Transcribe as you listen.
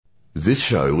This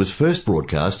show was first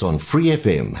broadcast on Free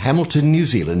FM, Hamilton, New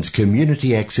Zealand's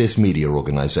community access media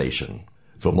organisation.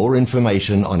 For more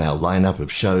information on our lineup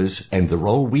of shows and the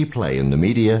role we play in the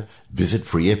media, visit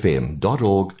freefm.org.nz.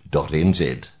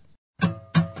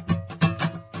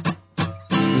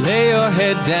 Lay your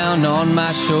head down on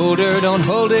my shoulder, don't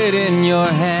hold it in your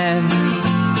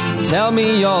hands. Tell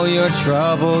me all your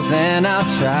troubles and I'll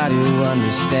try to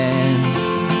understand.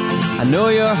 I know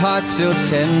your heart's still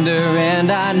tender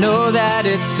and I know that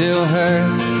it still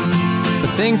hurts. But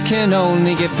things can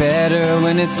only get better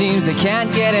when it seems they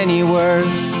can't get any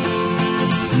worse.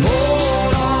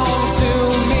 Hold on to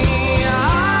me,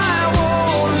 I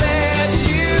won't let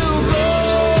you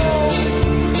go.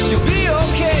 You'll be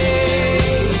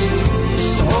okay,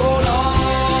 so hold on.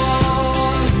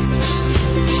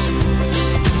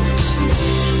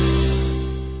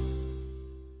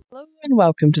 Hello and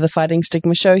welcome to the Fighting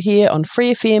Stigma Show here on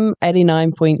Free FM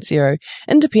 89.0,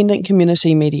 independent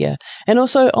community media, and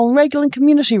also on regular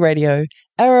community radio,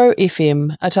 Arrow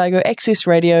FM, Otago Access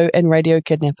Radio, and Radio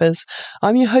Kidnappers.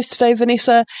 I'm your host today,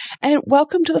 Vanessa, and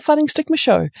welcome to the Fighting Stigma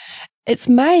Show. It's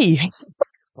May.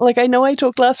 I know I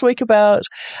talked last week about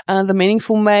the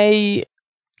Meaningful May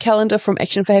calendar from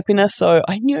Action for Happiness, so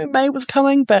I knew May was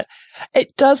coming, but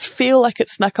it does feel like it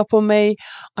snuck up on me.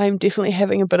 I'm definitely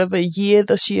having a bit of a year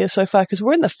this year so far because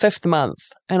we're in the 5th month,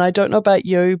 and I don't know about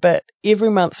you, but every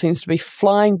month seems to be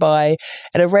flying by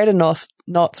at a rate of knots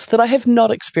that I have not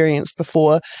experienced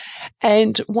before.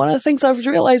 And one of the things I was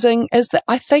realizing is that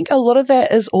I think a lot of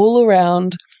that is all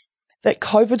around that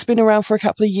COVID's been around for a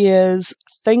couple of years.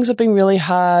 Things have been really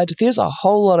hard. There's a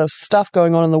whole lot of stuff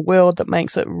going on in the world that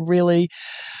makes it really,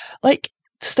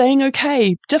 staying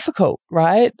okay, difficult,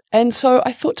 right? And so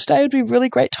I thought today would be a really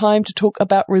great time to talk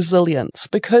about resilience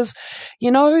because,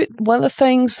 one of the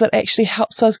things that actually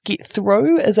helps us get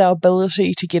through is our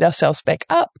ability to get ourselves back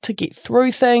up, to get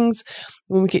through things.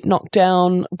 When we get knocked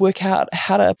down, work out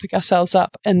how to pick ourselves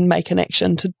up and make an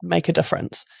action to make a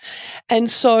difference.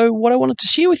 And so what I wanted to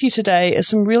share with you today is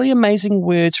some really amazing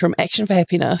words from Action for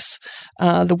Happiness,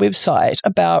 the website,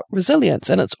 about resilience.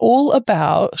 And it's all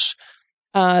about,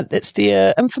 it's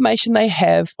their information they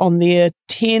have on their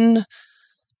 10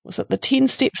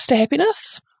 steps to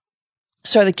happiness?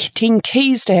 So the 10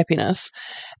 keys to happiness.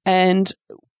 And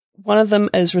one of them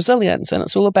is resilience, and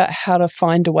it's all about how to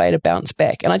find a way to bounce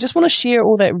back. And I just want to share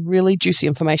all that really juicy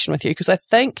information with you because I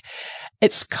think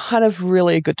it's kind of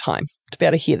really a good time to be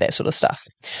able to hear that sort of stuff.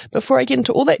 Before I get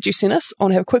into all that juiciness, I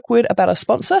want to have a quick word about our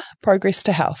sponsor, Progress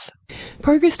to Health.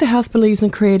 Progress to Health believes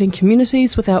in creating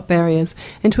communities without barriers,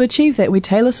 and to achieve that we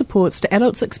tailor supports to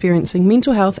adults experiencing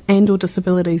mental health and or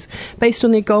disabilities based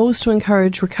on their goals to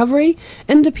encourage recovery,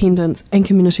 independence and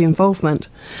community involvement.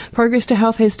 Progress to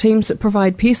Health has teams that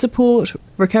provide peer support,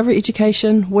 recovery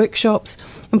education, workshops,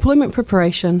 employment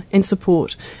preparation and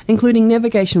support, including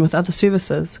navigation with other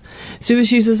services.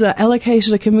 Service users are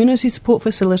allocated a community support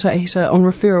facilitator on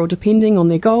referral depending on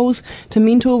their goals to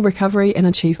mental recovery and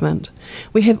achievement.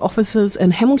 We have offices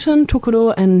in Hamilton,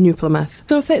 Tokoroa and New Plymouth.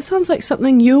 So if that sounds like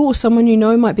something you or someone you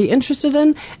know might be interested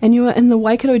in and you are in the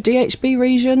Waikato DHB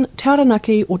region,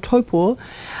 Taranaki or Taupo,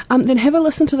 then have a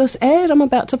listen to this ad I'm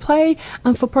about to play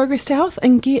for Progress to Health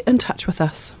and get in touch with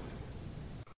us.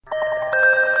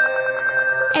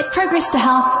 At Progress to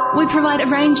Health, we provide a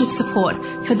range of support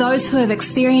for those who have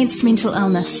experienced mental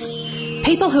illness.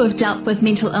 People who have dealt with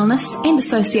mental illness and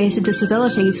associated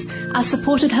disabilities are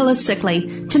supported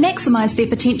holistically to maximise their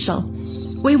potential.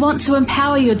 We want to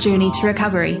empower your journey to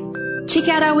recovery. Check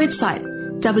out our website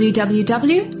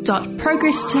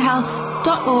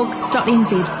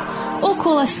www.progresstohealth.org.nz or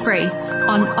call us free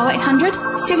on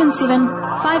 0800 77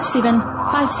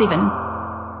 5757.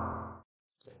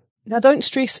 Now, don't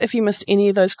stress if you missed any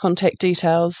of those contact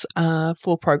details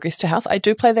for Progress to Health. I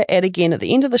do play that ad again at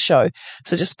the end of the show,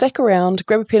 so just stick around,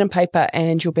 grab a pen and paper,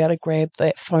 and you'll be able to grab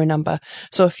that phone number.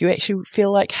 So if you actually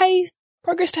feel like, hey,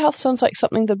 Progress to Health sounds like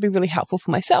something that would be really helpful for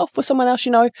myself or someone else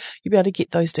you'll be able to get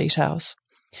those details.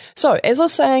 So, as I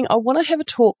was saying, I want to have a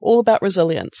talk all about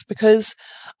resilience because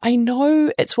I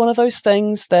know it's one of those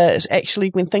things that actually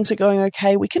when things are going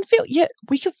okay, we can feel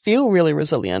really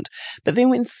resilient. But then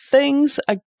when things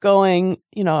are going,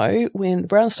 when the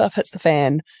brown stuff hits the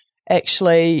fan,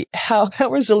 actually, how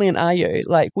resilient are you?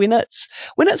 Like when it's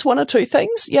one or two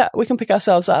things, we can pick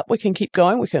ourselves up, we can keep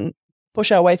going, we can push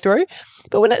our way through.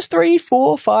 But when it's 3,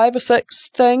 4, 5 or 6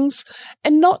 things,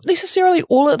 and not necessarily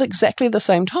all at exactly the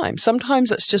same time,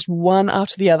 sometimes it's just one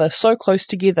after the other, so close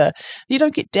together, you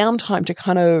don't get downtime to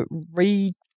kind of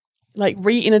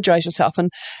re-energize yourself and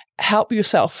help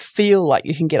yourself feel like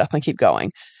you can get up and keep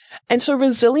going. And so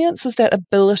resilience is that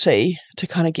ability to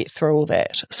kind of get through all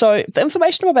that. So the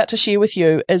information I'm about to share with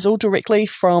you is all directly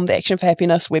from the Action for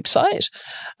Happiness website.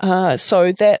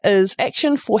 So that is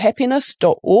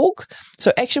actionforhappiness.org.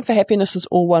 So Action for Happiness is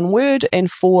all one word and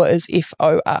for is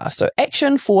F-O-R. So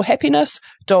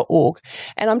actionforhappiness.org.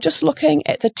 And I'm just looking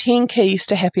at the 10 keys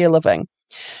to happier living.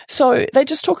 So they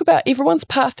just talk about everyone's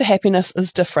path to happiness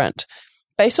is different.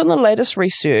 Based on the latest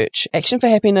research, Action for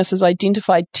Happiness has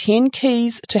identified 10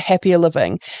 keys to happier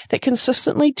living that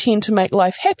consistently tend to make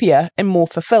life happier and more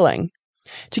fulfilling.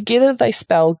 Together, they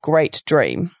spell Great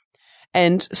Dream.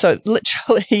 And so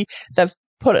literally, they've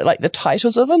put it like the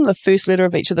titles of them. The first letter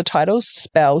of each of the titles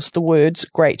spells the words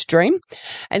Great Dream.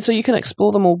 And so you can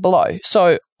explore them all below.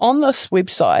 So on this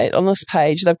website, on this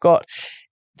page, they've got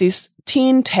these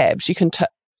 10 tabs you can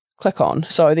click on.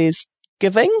 So there's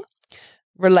giving,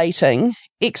 relating,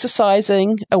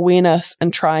 exercising, awareness,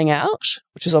 and trying out,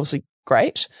 which is obviously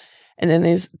great. And then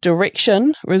there's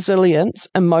direction, resilience,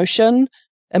 emotions,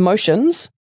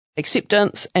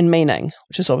 acceptance, and meaning,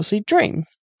 which is obviously dream.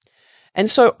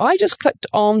 And so I just clicked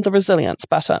on the resilience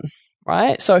button,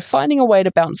 right? So finding a way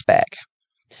to bounce back.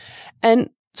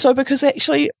 And so because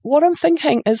actually what I'm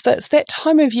thinking is that it's that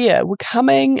time of year. We're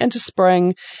coming into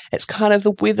spring. It's kind of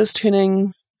the weather's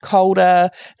turning colder.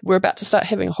 We're about to start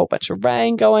having a whole bunch of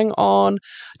rain going on.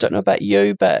 I don't know about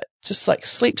you, but just like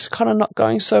sleep's kind of not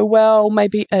going so well.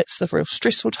 Maybe it's the real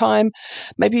stressful time.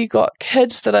 Maybe you've got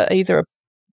kids that are either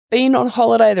been on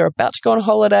holiday, they're about to go on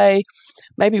holiday.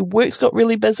 Maybe work's got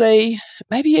really busy.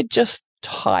 Maybe you're just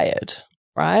tired,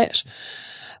 right?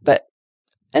 But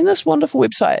in this wonderful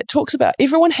website, it talks about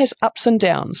everyone has ups and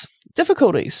downs.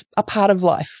 Difficulties are part of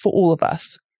life for all of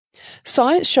us.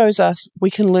 Science shows us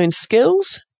we can learn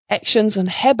skills, actions, and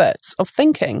habits of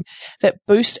thinking that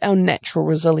boost our natural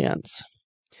resilience.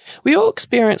 We all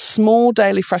experience small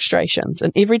daily frustrations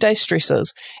and everyday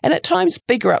stresses, and at times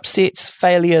bigger upsets,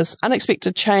 failures,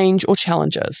 unexpected change, or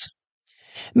challenges.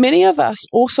 Many of us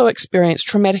also experience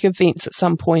traumatic events at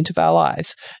some point of our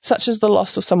lives, such as the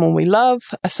loss of someone we love,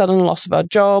 a sudden loss of our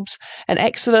jobs, an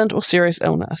accident, or serious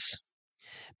illness.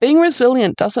 Being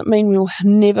resilient doesn't mean we'll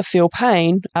never feel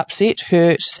pain, upset,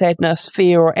 hurt, sadness,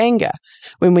 fear, or anger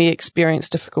when we experience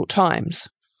difficult times.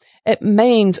 It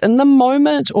means in the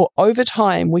moment or over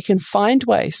time we can find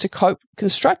ways to cope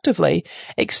constructively,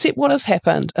 accept what has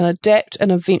happened, and adapt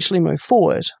and eventually move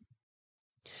forward.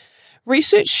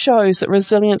 Research shows that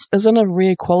resilience isn't a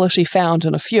rare quality found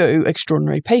in a few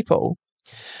extraordinary people.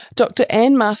 Dr.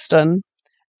 Anne Marston,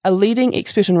 a leading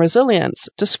expert in resilience,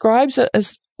 describes it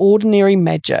as ordinary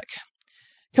magic,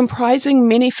 comprising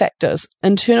many factors,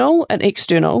 internal and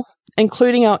external,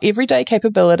 including our everyday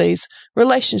capabilities,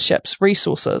 relationships,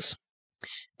 resources.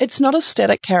 It's not a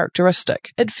static characteristic.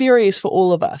 It varies for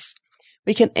all of us.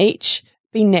 We can each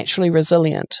be naturally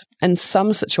resilient in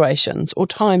some situations or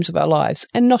times of our lives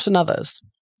and not in others.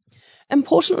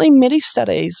 Importantly, many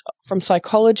studies from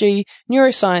psychology,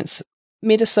 neuroscience,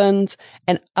 medicines,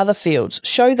 and other fields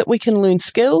show that we can learn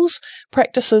skills,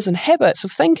 practices, and habits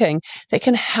of thinking that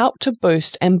can help to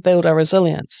boost and build our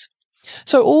resilience.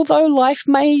 So although life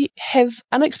may have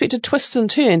unexpected twists and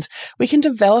turns, we can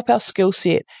develop our skill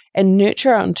set and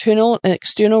nurture our internal and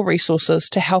external resources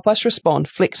to help us respond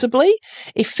flexibly,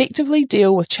 effectively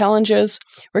deal with challenges,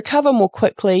 recover more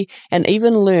quickly, and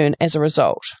even learn as a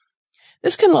result.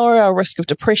 This can lower our risk of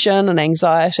depression and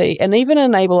anxiety and even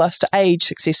enable us to age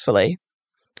successfully.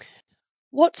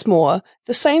 What's more,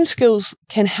 the same skills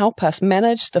can help us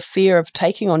manage the fear of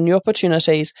taking on new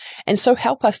opportunities and so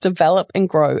help us develop and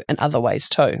grow in other ways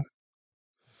too.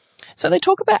 So they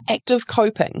talk about active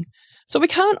coping. So we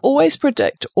can't always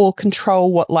predict or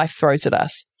control what life throws at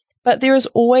us, but there is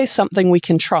always something we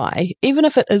can try, even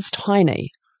if it is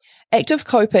tiny. Active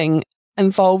coping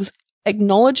involves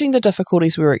acknowledging the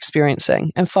difficulties we're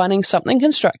experiencing and finding something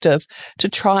constructive to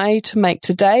try to make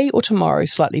today or tomorrow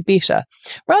slightly better,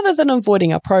 rather than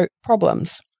avoiding our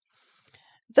problems.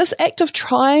 This act of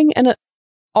trying in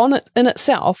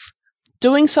itself,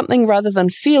 doing something rather than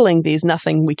feeling there's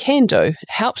nothing we can do,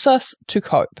 helps us to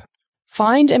cope,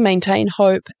 find and maintain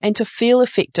hope, and to feel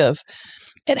effective.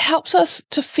 It helps us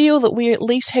to feel that we at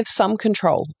least have some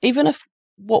control, even if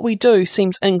what we do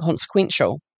seems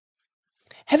inconsequential.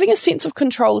 Having a sense of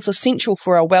control is essential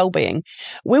for our well-being.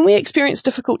 When we experience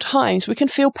difficult times, we can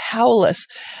feel powerless,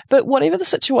 but whatever the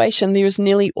situation, there is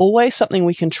nearly always something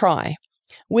we can try,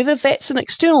 whether that's an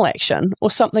external action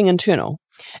or something internal.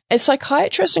 As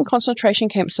psychiatrist and concentration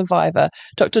camp survivor,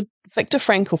 Dr. Viktor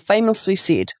Frankl famously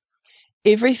said,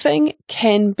 "Everything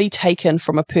can be taken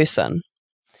from a person.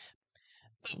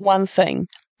 One thing,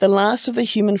 the last of the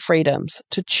human freedoms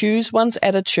to choose one's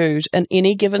attitude in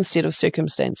any given set of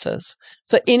circumstances.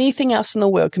 So anything else in the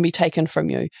world can be taken from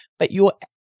you, but your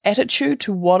attitude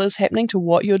to what is happening, to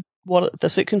what the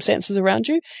circumstances around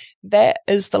you, that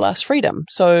is the last freedom.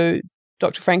 So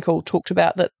Dr. Frankl talked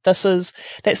about that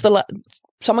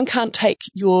someone can't take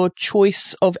your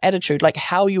choice of attitude, like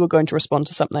how you are going to respond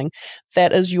to something.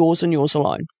 That is yours and yours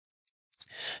alone.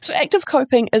 So active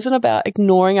coping isn't about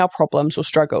ignoring our problems or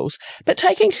struggles, but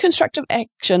taking constructive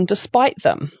action despite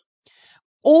them.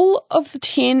 All of the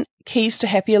 10 keys to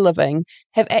happier living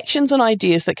have actions and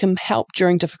ideas that can help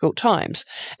during difficult times.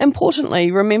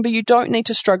 Importantly, remember you don't need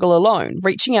to struggle alone.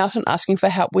 Reaching out and asking for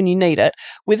help when you need it,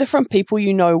 whether from people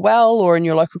you know well or in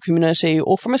your local community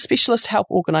or from a specialist help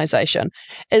organisation,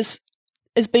 is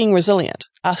being resilient.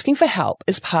 Asking for help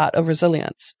is part of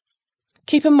resilience.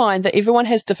 Keep in mind that everyone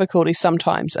has difficulties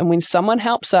sometimes, and when someone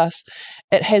helps us,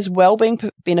 it has well-being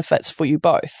benefits for you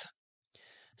both.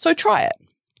 So try it.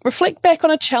 Reflect back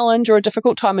on a challenge or a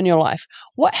difficult time in your life.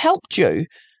 What helped you?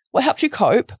 What helped you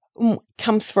cope?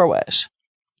 Come through it.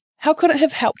 How could it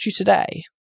have helped you today?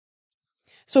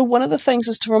 So one of the things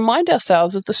is to remind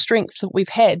ourselves of the strength that we've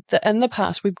had, that in the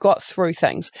past we've got through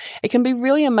things. It can be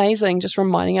really amazing just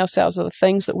reminding ourselves of the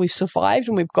things that we've survived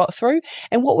and we've got through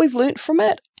and what we've learnt from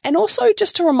it. And also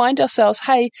just to remind ourselves,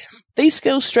 hey, these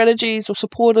skills, strategies or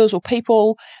supporters or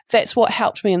people, that's what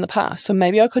helped me in the past. So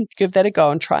maybe I could give that a go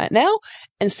and try it now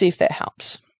and see if that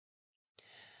helps.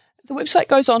 The website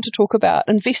goes on to talk about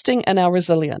investing in our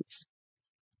resilience.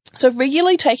 So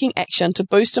regularly taking action to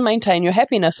boost and maintain your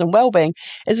happiness and well-being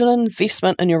is an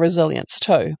investment in your resilience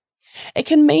too. It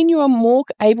can mean you are more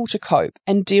able to cope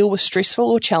and deal with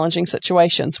stressful or challenging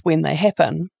situations when they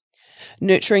happen.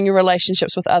 Nurturing your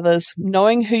relationships with others,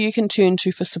 knowing who you can turn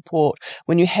to for support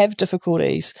when you have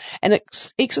difficulties, and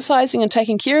exercising and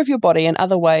taking care of your body in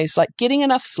other ways like getting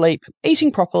enough sleep,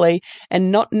 eating properly,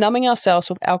 and not numbing ourselves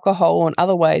with alcohol and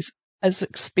other ways is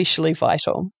especially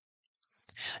vital.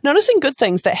 Noticing good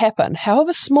things that happen,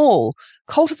 however small,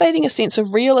 cultivating a sense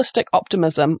of realistic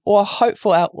optimism or a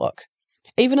hopeful outlook,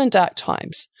 even in dark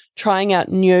times, trying out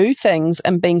new things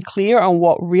and being clear on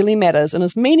what really matters and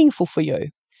is meaningful for you,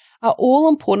 are all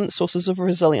important sources of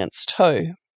resilience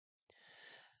too.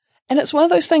 And it's one of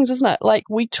those things, isn't it? Like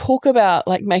we talk about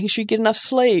like making sure you get enough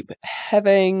sleep,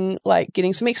 getting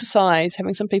some exercise,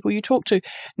 having some people you talk to,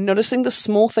 noticing the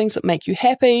small things that make you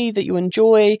happy, that you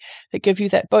enjoy, that give you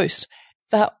that boost.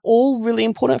 They're all really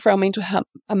important for our mental health,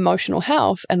 emotional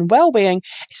health and well-being.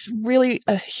 It's really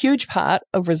a huge part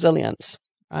of resilience,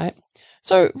 right?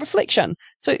 So reflection.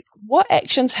 So what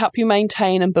actions help you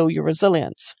maintain and build your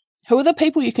resilience? Who are the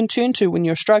people you can turn to when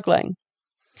you're struggling?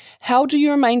 How do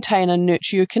you maintain and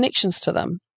nurture your connections to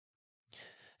them?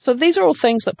 So these are all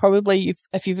things that probably,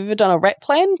 if you've ever done a RAP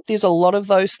plan, there's a lot of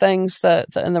those things that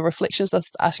in the reflections that's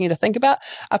asking you to think about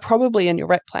are probably in your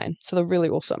RAP plan. So they're really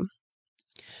awesome.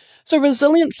 So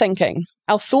resilient thinking,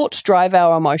 our thoughts drive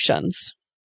our emotions.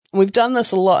 We've done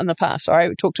this a lot in the past, all right?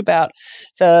 We talked about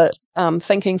the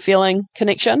thinking-feeling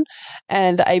connection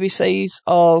and the ABCs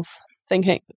of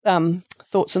thinking,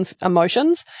 thoughts and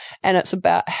emotions, and it's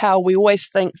about how we always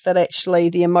think that actually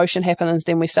the emotion happens,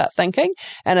 then we start thinking,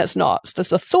 and it's not. So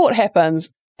the thought happens,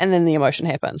 and then the emotion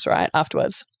happens, right,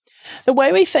 afterwards. The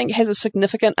way we think has a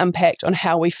significant impact on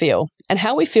how we feel, and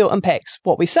how we feel impacts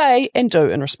what we say and do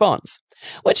in response,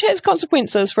 which has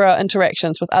consequences for our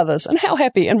interactions with others and how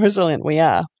happy and resilient we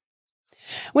are.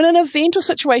 When an event or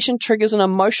situation triggers an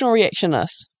emotional reaction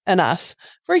in us,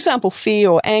 for example, fear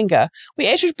or anger, we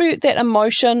attribute that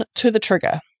emotion to the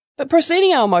trigger. But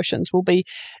preceding our emotions will be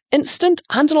instant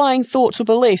underlying thoughts or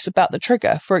beliefs about the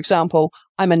trigger. For example,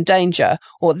 I'm in danger,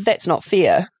 or that's not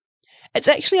fair. It's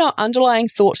actually our underlying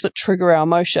thoughts that trigger our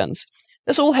emotions.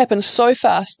 This all happens so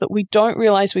fast that we don't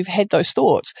realize we've had those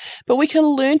thoughts, but we can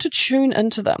learn to tune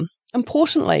into them.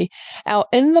 Importantly, our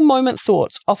in-the-moment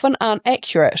thoughts often aren't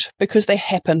accurate because they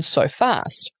happen so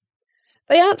fast.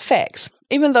 They aren't facts,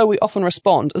 even though we often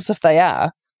respond as if they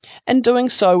are. In doing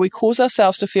so, we cause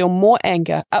ourselves to feel more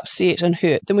anger, upset, and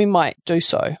hurt than we might do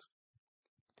so.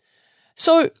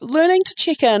 So, learning to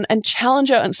check in and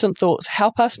challenge our instant thoughts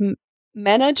help us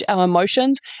manage our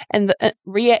emotions and the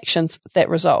reactions that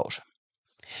result.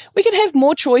 We can have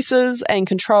more choices and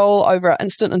control over our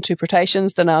instant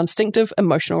interpretations than our instinctive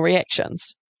emotional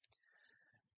reactions.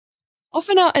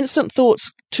 Often our instant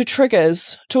thoughts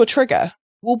to a trigger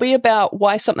will be about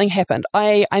why something happened.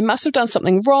 I must have done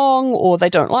something wrong, or they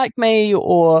don't like me,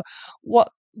 or what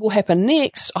will happen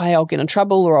next? I'll get in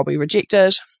trouble or I'll be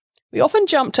rejected. We often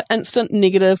jump to instant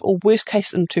negative or worst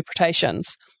case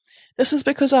interpretations. This is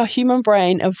because our human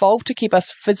brain evolved to keep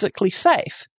us physically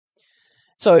safe.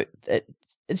 So it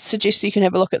suggests you can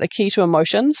have a look at the key to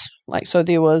emotions. So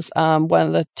there was one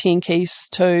of the 10 keys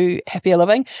to happier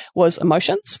living was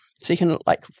emotions. So you can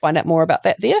find out more about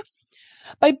that there.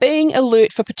 By being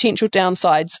alert for potential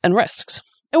downsides and risks.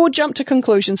 It will jump to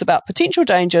conclusions about potential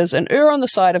dangers and err on the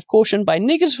side of caution by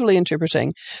negatively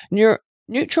interpreting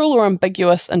neutral or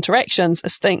ambiguous interactions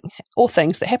as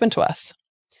things that happen to us.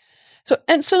 So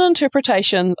instant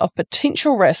interpretation of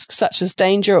potential risks such as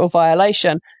danger or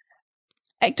violation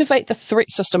activate the threat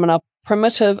system in our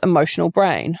primitive emotional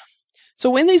brain. So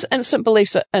when these instant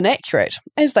beliefs are inaccurate,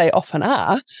 as they often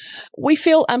are, we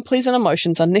feel unpleasant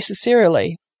emotions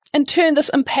unnecessarily. In turn, this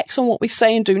impacts on what we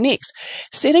say and do next,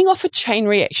 setting off a chain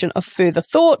reaction of further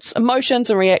thoughts, emotions,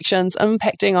 and reactions,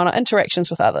 impacting on our interactions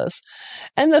with others.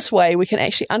 In this way, we can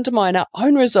actually undermine our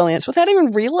own resilience without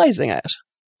even realizing it.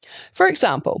 For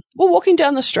example, we're walking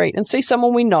down the street and see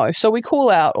someone we know, so we call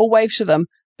out or wave to them,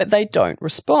 but they don't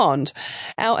respond.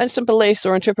 Our instant beliefs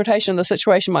or interpretation of the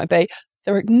situation might be,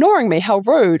 they're ignoring me, how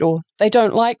rude, or they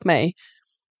don't like me.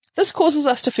 This causes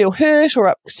us to feel hurt or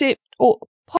upset, or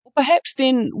perhaps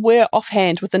then we're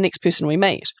offhand with the next person we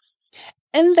meet.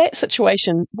 In that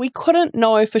situation, we couldn't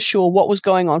know for sure what was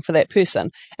going on for that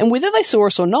person and whether they saw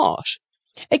us or not.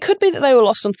 It could be that they were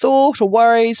lost in thought or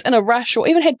worries, in a rush, or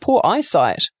even had poor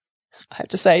eyesight. I have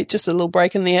to say, just a little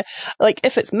break in there.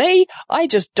 If it's me, I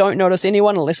just don't notice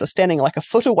anyone unless they're standing a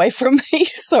foot away from me.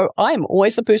 So I'm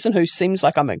always the person who seems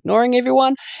like I'm ignoring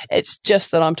everyone. It's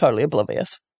just that I'm totally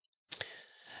oblivious.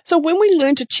 So when we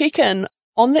learn to check in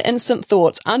on the instant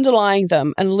thoughts underlying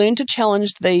them and learn to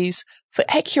challenge these for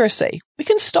accuracy, we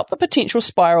can stop the potential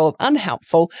spiral of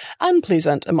unhelpful,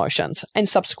 unpleasant emotions and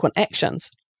subsequent actions.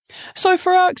 So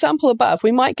for our example above,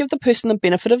 we might give the person the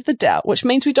benefit of the doubt, which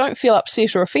means we don't feel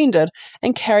upset or offended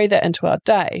and carry that into our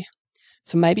day.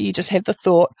 So maybe you just have the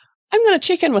thought, I'm going to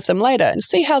check in with them later and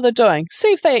see how they're doing,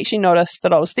 see if they actually notice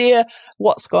that I was there,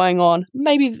 what's going on,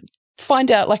 maybe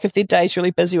find out if their day's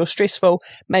really busy or stressful,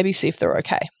 maybe see if they're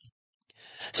okay.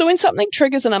 So when something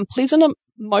triggers an unpleasant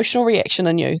emotional reaction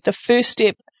in you, the first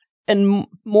step in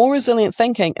more resilient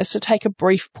thinking is to take a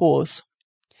brief pause.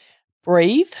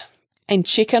 Breathe and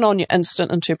check in on your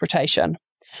instant interpretation.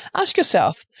 Ask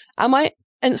yourself, are my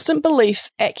instant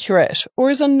beliefs accurate, or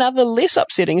is another less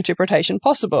upsetting interpretation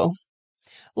possible?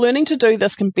 Learning to do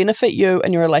this can benefit you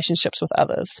and your relationships with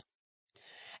others.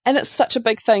 And it's such a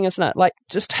big thing, isn't it?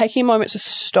 Just taking a moment to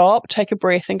stop, take a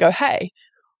breath and go, hey,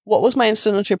 what was my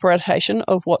instant interpretation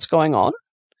of what's going on?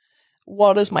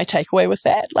 What is my takeaway with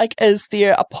that? Is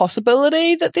there a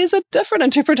possibility that there's a different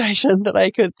interpretation that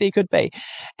there could be?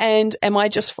 And am I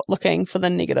just looking for the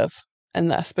negative in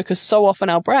this? Because so often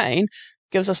our brain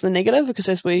gives us the negative, because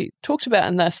as we talked about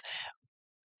in this,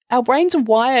 our brains are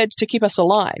wired to keep us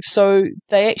alive. So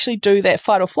they actually do that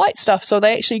fight or flight stuff. So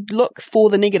they actually look for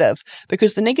the negative,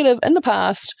 because the negative in the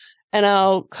past and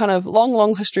our kind of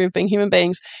long history of being human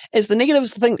beings is the negative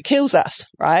is the thing that kills us,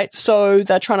 right? So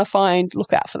they're trying to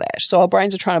look out for that. So our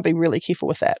brains are trying to be really careful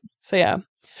with that. So yeah.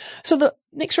 So the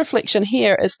next reflection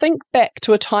here is think back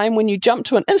to a time when you jumped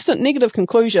to an instant negative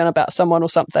conclusion about someone or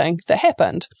something that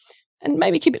happened, and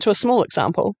maybe keep it to a small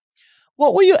example.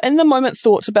 What were your in-the-moment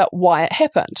thoughts about why it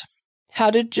happened?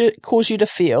 How did it cause you to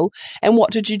feel, and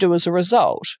what did you do as a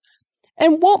result?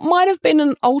 And what might have been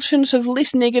an alternative,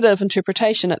 less negative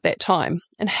interpretation at that time?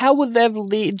 And how would that have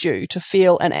led you to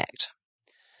feel and act?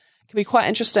 It can be quite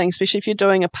interesting, especially if you're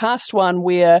doing a past one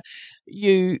where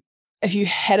if you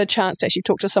had a chance to actually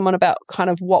talk to someone about kind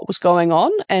of what was going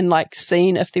on and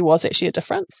seeing if there was actually a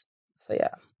difference. So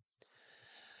yeah.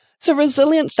 So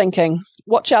resilient thinking,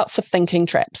 watch out for thinking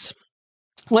traps.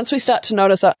 Once we start to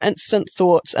notice our instant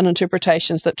thoughts and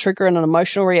interpretations that trigger an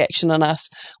emotional reaction in us,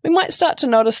 we might start to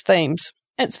notice themes.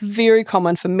 It's very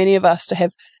common for many of us to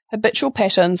have habitual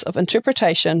patterns of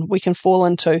interpretation we can fall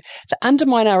into that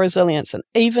undermine our resilience and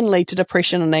even lead to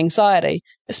depression and anxiety,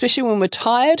 especially when we're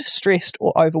tired, stressed,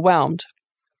 or overwhelmed.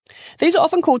 These are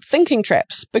often called thinking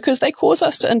traps because they cause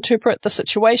us to interpret the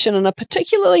situation in a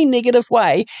particularly negative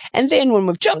way, and then when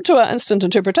we've jumped to our instant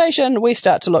interpretation, we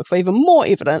start to look for even more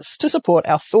evidence to support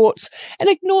our thoughts and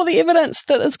ignore the evidence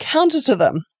that is counter to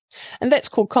them. And that's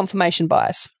called confirmation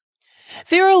bias.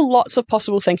 There are lots of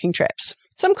possible thinking traps.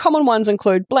 Some common ones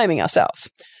include blaming ourselves,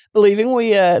 believing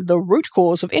we are the root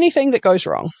cause of anything that goes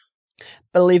wrong,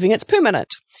 believing it's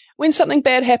permanent. When something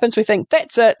bad happens, we think,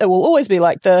 that's it will always be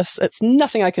like this, it's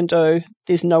nothing I can do,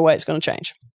 there's no way it's going to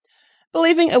change.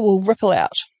 Believing it will ripple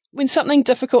out. When something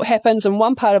difficult happens in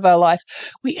one part of our life,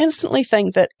 we instantly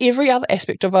think that every other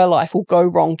aspect of our life will go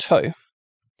wrong too.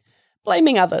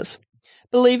 Blaming others.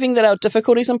 Believing that our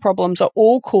difficulties and problems are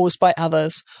all caused by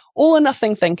others. All or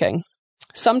nothing thinking.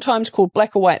 sometimes called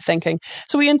black or white thinking.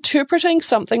 So we're interpreting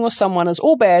something or someone as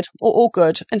all bad or all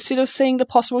good instead of seeing the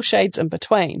possible shades in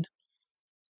between.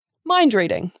 Mind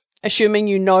reading, assuming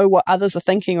you know what others are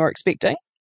thinking or expecting.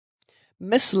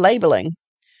 Mislabeling,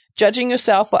 judging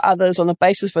yourself or others on the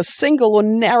basis of a single or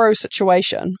narrow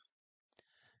situation.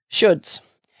 Shoulds,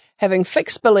 having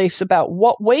fixed beliefs about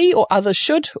what we or others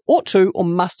should, ought to, or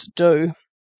must do.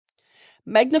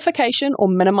 Magnification or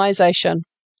minimization,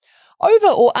 over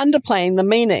or underplaying the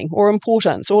meaning or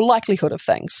importance or likelihood of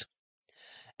things.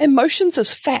 Emotions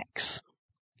as facts.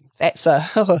 That's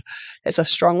a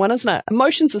strong one, isn't it?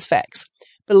 Emotions as facts.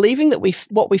 Believing that when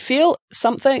we feel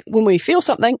something,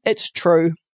 it's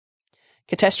true.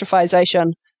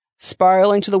 Catastrophization,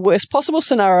 spiraling to the worst possible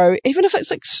scenario, even if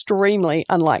it's extremely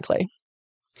unlikely.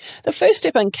 The first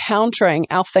step in countering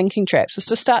our thinking traps is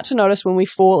to start to notice when we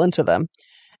fall into them,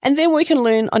 and then we can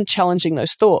learn on challenging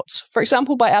those thoughts. For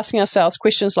example, by asking ourselves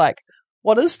questions like,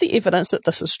 what is the evidence that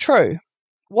this is true?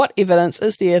 What evidence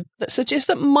is there that suggests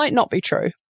it might not be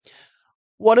true?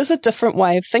 What is a different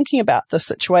way of thinking about this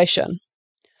situation?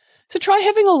 So try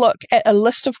having a look at a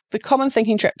list of the common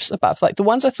thinking traps above, like the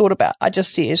ones I thought about, I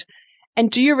just said. And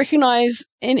do you recognize,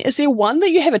 and is there one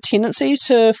that you have a tendency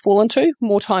to fall into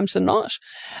more times than not?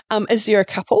 Is there a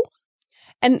couple?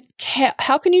 And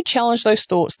how can you challenge those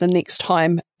thoughts the next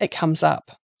time it comes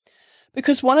up?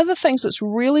 Because one of the things that's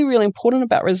really, really important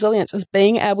about resilience is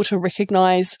being able to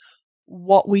recognize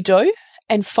what we do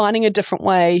and finding a different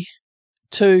way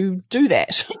to do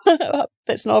that.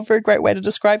 That's not a very great way to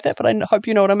describe that, but I hope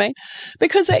you know what I mean.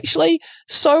 Because actually,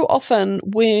 so often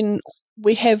when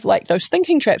we have like those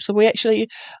thinking traps, we actually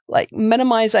like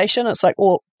minimization, it's like,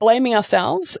 or blaming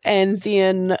ourselves, and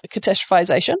then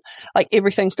catastrophization, like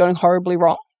everything's going horribly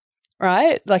wrong,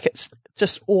 right? Like it's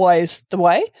just always the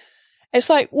way. It's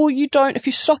like, well, if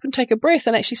you stop and take a breath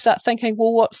and actually start thinking,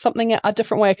 well, what's a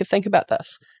different way I could think about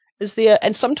this? Is there,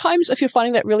 and sometimes if you're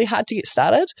finding that really hard to get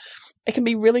started, it can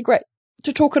be really great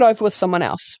to talk it over with someone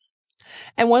else.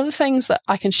 And one of the things that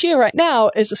I can share right now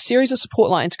is a series of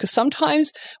support lines, because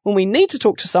sometimes when we need to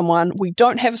talk to someone, we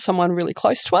don't have someone really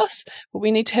close to us, but we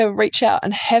need to reach out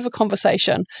and have a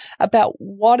conversation about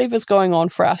whatever's going on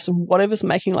for us and whatever's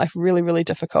making life really, really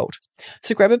difficult.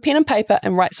 So grab a pen and paper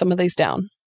and write some of these down.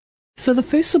 So the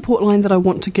first support line that I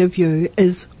want to give you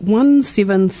is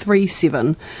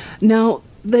 1737. Now,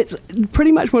 that's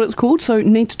pretty much what it's called, so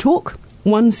Need to Talk.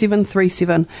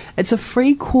 1737. It's a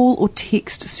free call or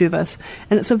text service,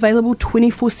 and it's available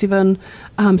 24/7,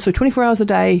 so 24 hours a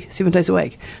day, 7 days a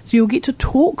week. So you'll get to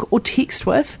talk or text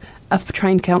with a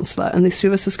trained counsellor, and this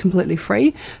service is completely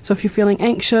free. So if you're feeling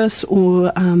anxious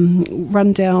or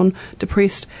run down,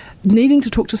 depressed, needing to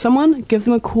talk to someone, give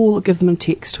them a call or give them a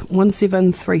text.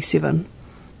 1737.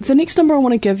 The next number I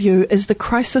want to give you is the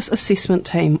Crisis Assessment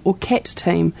Team, or CAT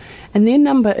team, and their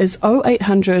number is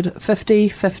 0800 50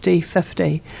 50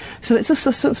 50. So that's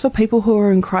assistance for people who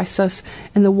are in crisis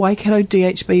in the Waikato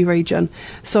DHB region.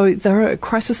 So they're a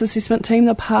crisis assessment team,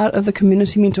 they're part of the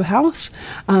community mental health,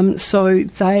 so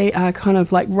they are kind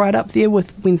of like right up there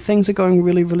with when things are going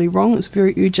really, really wrong. It's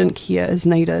very urgent care is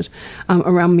needed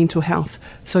around mental health.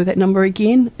 So that number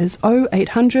again is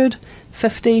 0800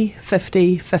 50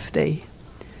 50 50.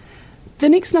 The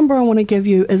next number I want to give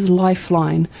you is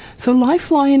Lifeline. So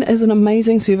Lifeline is an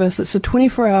amazing service. It's a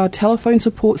 24-hour telephone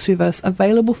support service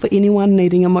available for anyone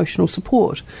needing emotional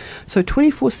support. So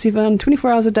 24/7,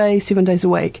 24 hours a day, 7 days a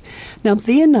week. Now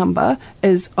their number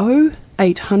is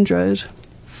 0800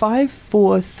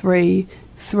 543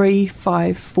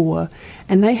 354,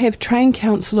 and they have trained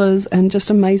counsellors and just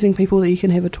amazing people that you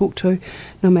can have a talk to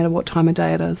no matter what time of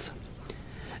day it is.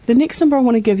 The next number I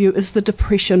want to give you is the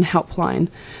Depression Helpline.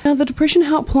 Now, the Depression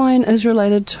Helpline is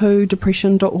related to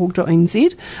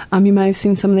depression.org.nz. You may have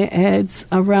seen some of their ads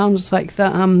around, like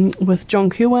the with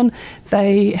John Kirwan.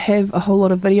 They have a whole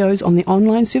lot of videos on the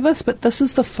online service, but this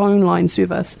is the phone line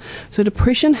service. So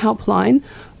Depression Helpline,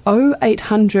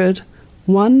 0800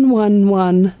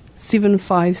 111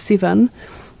 757.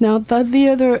 Now, they're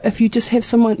there if you just have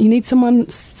someone, you need someone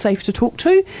safe to talk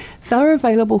to. They're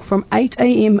available from 8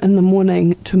 a.m. in the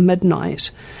morning to midnight.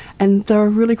 And they're a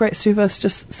really great service,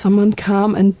 just someone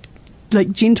calm and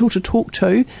like gentle to talk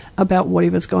to about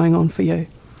whatever's going on for you.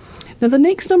 Now, the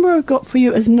next number I've got for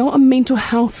you is not a mental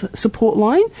health support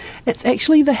line. It's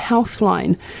actually the health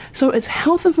line. So it's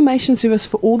health information service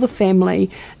for all the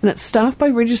family, and it's staffed by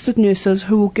registered nurses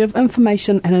who will give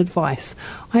information and advice.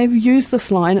 I have used this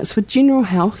line. It's for general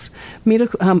health,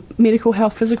 medical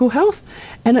health, physical health,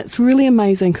 and it's really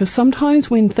amazing because sometimes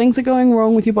when things are going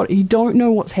wrong with your body, you don't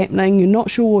know what's happening, you're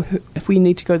not sure if we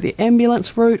need to go the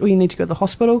ambulance route or you need to go to the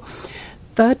hospital.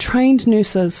 They're trained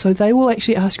nurses, so they will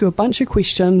actually ask you a bunch of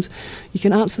questions. You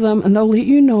can answer them and they'll let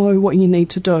you know what you need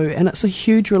to do, and it's a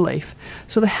huge relief.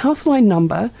 So the Healthline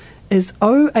number is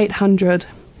 0800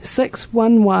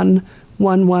 611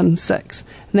 116,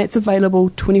 and that's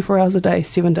available 24 hours a day,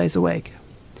 7 days a week.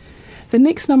 The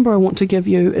next number I want to give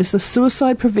you is the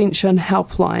Suicide Prevention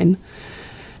Helpline.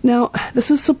 Now,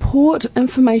 this is support,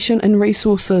 information and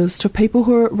resources to people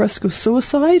who are at risk of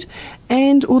suicide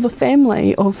and or the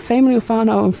family or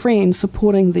whānau and friends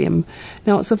supporting them.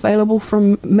 Now, it's available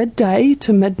from midday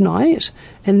to midnight,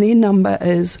 and their number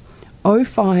is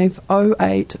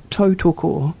 0508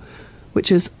 Tautoko,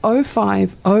 which is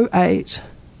 0508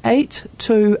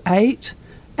 828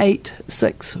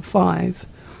 865.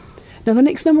 Now, the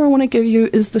next number I want to give you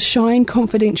is the Shine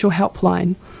Confidential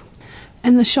Helpline.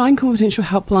 And the Shine Confidential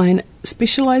Helpline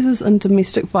specialises in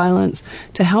domestic violence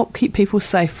to help keep people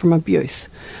safe from abuse.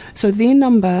 So their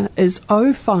number is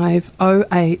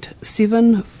 0508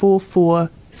 744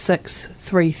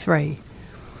 633.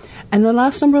 And the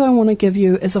last number I want to give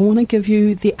you is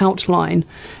the Outline.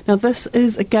 Now, this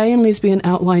is a Gay and Lesbian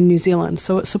Outline New Zealand.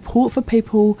 So it's support for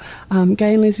people,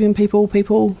 gay and lesbian people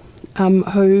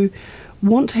who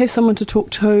want to have someone to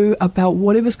talk to about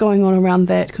whatever's going on around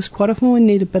that, because quite often we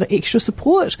need a bit of extra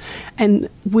support, and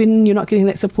when you're not getting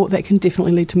that support, that can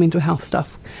definitely lead to mental health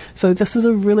stuff. So this is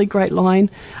a really great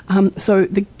line. So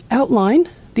the Outline,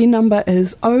 their number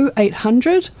is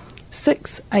 0800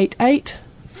 688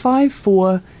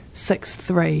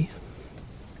 5463.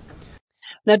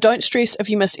 Now, don't stress if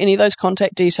you missed any of those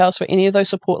contact details for any of those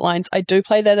support lines. I do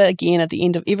play that again at the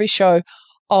end of every show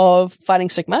of Fighting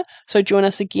Stigma. So join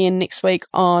us again next week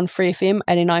on Free FM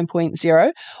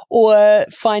 89.0, or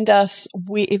find us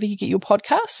wherever you get your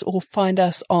podcasts, or find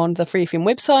us on the Free FM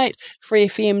website,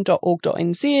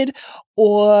 freefm.org.nz,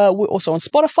 or we're also on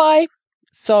Spotify.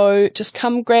 So just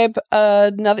come grab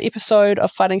another episode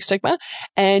of Fighting Stigma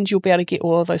and you'll be able to get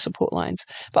all of those support lines.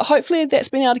 But hopefully that's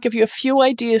been able to give you a few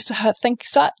ideas to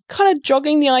start kind of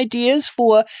jogging the ideas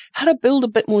for how to build a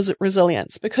bit more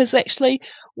resilience. Because actually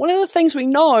one of the things we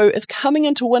know is coming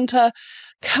into winter,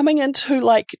 coming into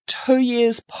like 2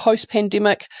 years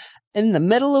post-pandemic, in the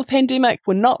middle of pandemic,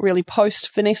 we're not really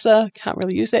post, Vanessa, can't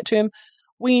really use that term.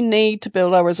 We need to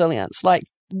build our resilience. Like,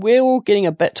 we're all getting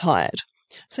a bit tired.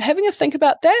 So having a think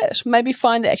about that, maybe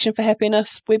find the Action for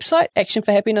Happiness website,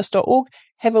 actionforhappiness.org,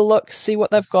 have a look, see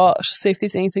what they've got, see if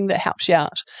there's anything that helps you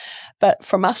out. But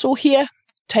from us all here,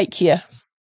 take care.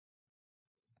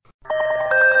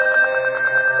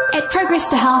 At Progress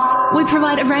to Health, we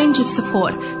provide a range of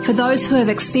support for those who have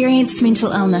experienced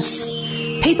mental illness.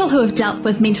 People who have dealt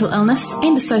with mental illness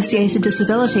and associated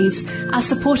disabilities are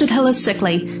supported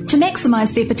holistically to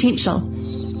maximise their potential.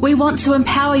 We want to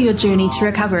empower your journey to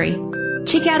recovery.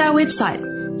 Check out our website,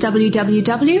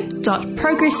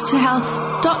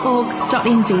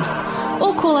 www.progresstohealth.org.nz,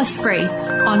 or call us free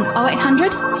on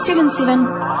 0800 77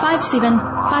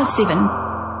 5757.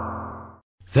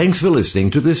 Thanks for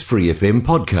listening to this Free FM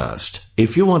podcast.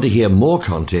 If you want to hear more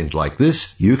content like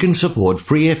this, you can support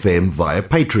Free FM via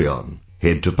Patreon.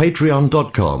 Head to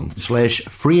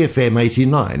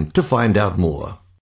patreon.com/freefm89 to find out more.